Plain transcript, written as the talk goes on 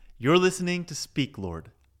You're listening to Speak,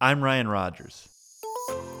 Lord. I'm Ryan Rogers.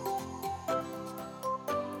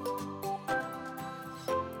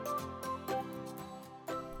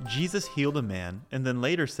 Jesus healed a man and then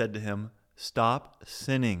later said to him, "Stop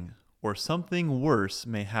sinning, or something worse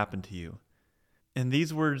may happen to you." And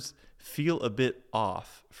these words feel a bit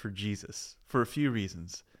off for Jesus for a few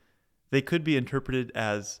reasons. They could be interpreted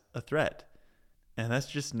as a threat, and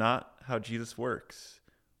that's just not how Jesus works.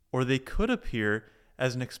 Or they could appear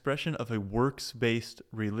as an expression of a works-based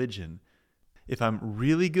religion. If I'm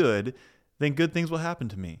really good, then good things will happen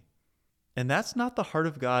to me. And that's not the heart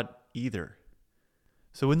of God either.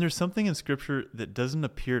 So when there's something in Scripture that doesn't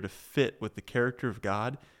appear to fit with the character of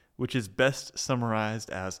God, which is best summarized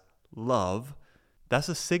as love, that's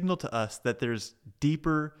a signal to us that there's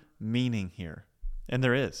deeper meaning here. And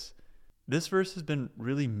there is. This verse has been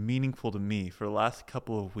really meaningful to me for the last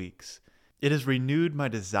couple of weeks. It has renewed my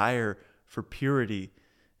desire for purity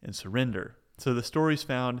and surrender. So the story's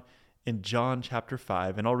found in John chapter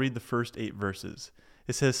 5, and I'll read the first 8 verses.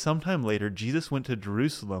 It says, "Sometime later, Jesus went to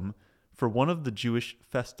Jerusalem for one of the Jewish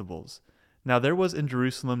festivals. Now there was in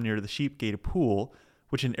Jerusalem near the sheep gate a pool,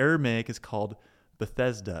 which in Aramaic is called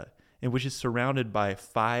Bethesda, and which is surrounded by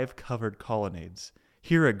 5 covered colonnades.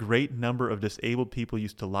 Here a great number of disabled people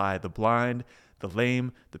used to lie, the blind, the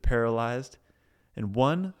lame, the paralyzed. And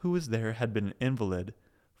one who was there had been an invalid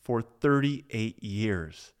for 38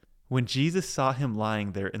 years. When Jesus saw him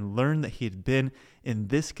lying there and learned that he had been in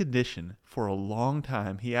this condition for a long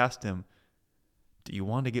time, he asked him, 'Do you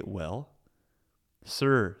want to get well?'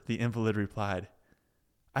 'Sir,' the invalid replied,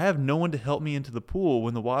 'I have no one to help me into the pool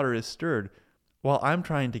when the water is stirred. While I'm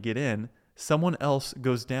trying to get in, someone else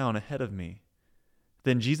goes down ahead of me.'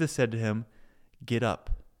 Then Jesus said to him, 'Get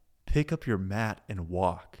up, pick up your mat and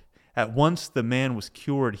walk.' At once the man was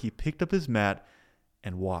cured. He picked up his mat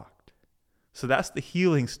and walked." So that's the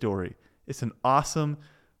healing story. It's an awesome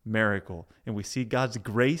miracle. And we see God's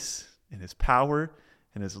grace and his power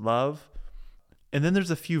and his love. And then there's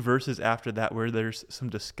a few verses after that where there's some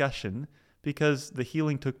discussion because the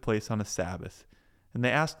healing took place on a Sabbath. And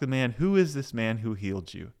they asked the man, "Who is this man who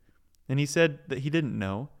healed you?" And he said that he didn't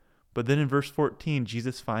know. But then in verse 14,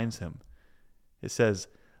 Jesus finds him. It says,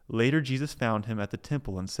 "Later Jesus found him at the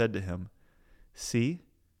temple and said to him, 'See,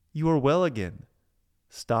 you are well again.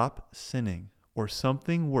 Stop sinning, or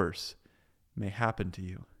something worse may happen to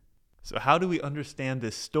you.'" So how do we understand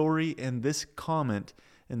this story and this comment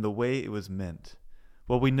in the way it was meant?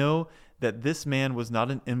 Well, we know that this man was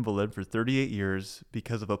not an invalid for 38 years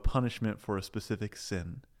because of a punishment for a specific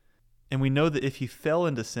sin. And we know that if he fell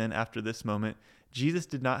into sin after this moment, Jesus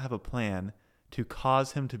did not have a plan to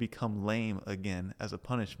cause him to become lame again as a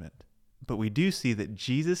punishment. But we do see that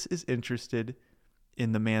Jesus is interested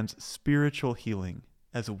in the man's spiritual healing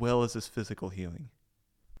as well as his physical healing.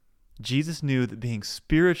 Jesus knew that being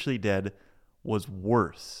spiritually dead was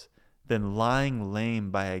worse than lying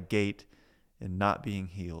lame by a gate and not being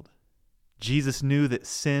healed. Jesus knew that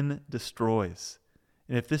sin destroys.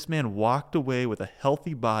 And if this man walked away with a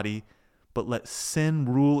healthy body but let sin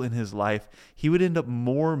rule in his life, he would end up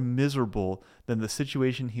more miserable than the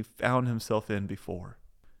situation he found himself in before.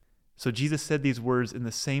 So Jesus said these words in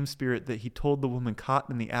the same spirit that he told the woman caught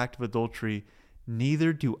in the act of adultery,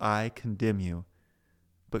 "Neither do I condemn you,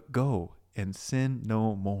 but go and sin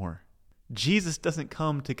no more." Jesus doesn't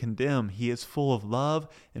come to condemn. He is full of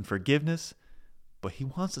love and forgiveness, but he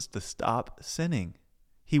wants us to stop sinning.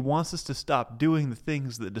 He wants us to stop doing the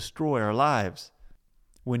things that destroy our lives.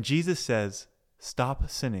 When Jesus says, "Stop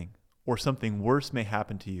sinning, or something worse may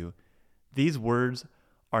happen to you," these words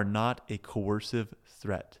are not a coercive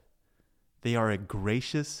threat. They are a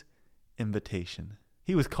gracious invitation.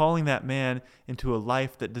 He was calling that man into a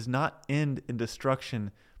life that does not end in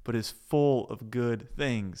destruction, but is full of good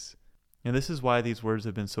things. And this is why these words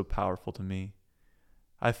have been so powerful to me.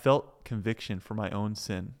 I felt conviction for my own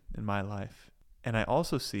sin in my life. And I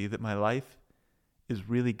also see that my life is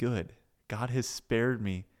really good. God has spared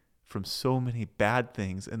me from so many bad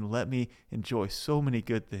things and let me enjoy so many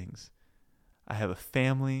good things. I have a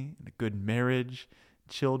family and a good marriage,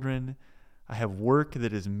 children. I have work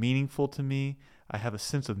that is meaningful to me. I have a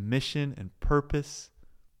sense of mission and purpose.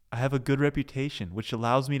 I have a good reputation, which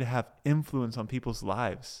allows me to have influence on people's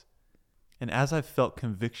lives. And as I've felt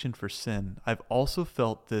conviction for sin, I've also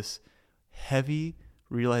felt this heavy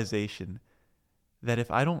realization that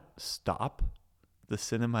if I don't stop the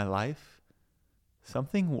sin in my life,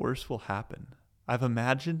 something worse will happen. I've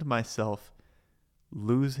imagined myself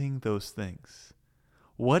losing those things.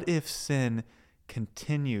 What if sin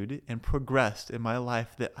continued and progressed in my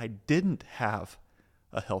life that I didn't have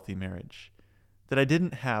a healthy marriage, that I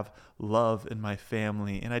didn't have love in my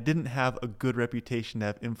family, and I didn't have a good reputation to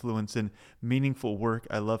have influence in meaningful work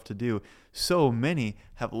I love to do. So many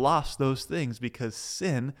have lost those things because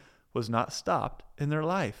sin was not stopped in their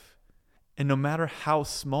life. And no matter how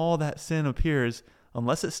small that sin appears,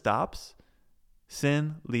 unless it stops,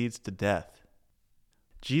 sin leads to death.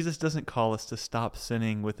 Jesus doesn't call us to stop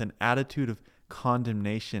sinning with an attitude of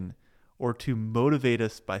condemnation or to motivate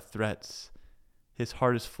us by threats. His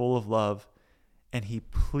heart is full of love, and he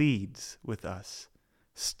pleads with us.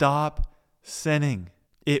 Stop sinning.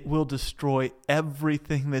 It will destroy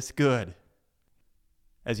everything that's good.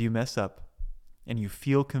 As you mess up and you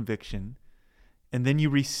feel conviction, and then you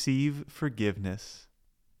receive forgiveness,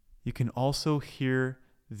 you can also hear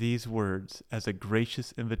these words as a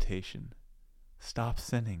gracious invitation. Stop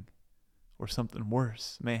sinning, or something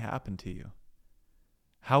worse may happen to you.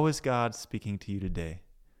 How is God speaking to you today?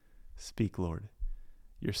 Speak, Lord.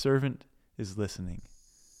 Your servant is listening.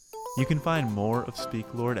 You can find more of Speak,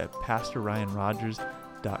 Lord at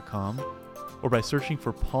PastorRyanRogers.com or by searching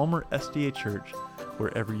for Palmer SDA Church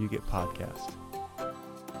wherever you get podcasts.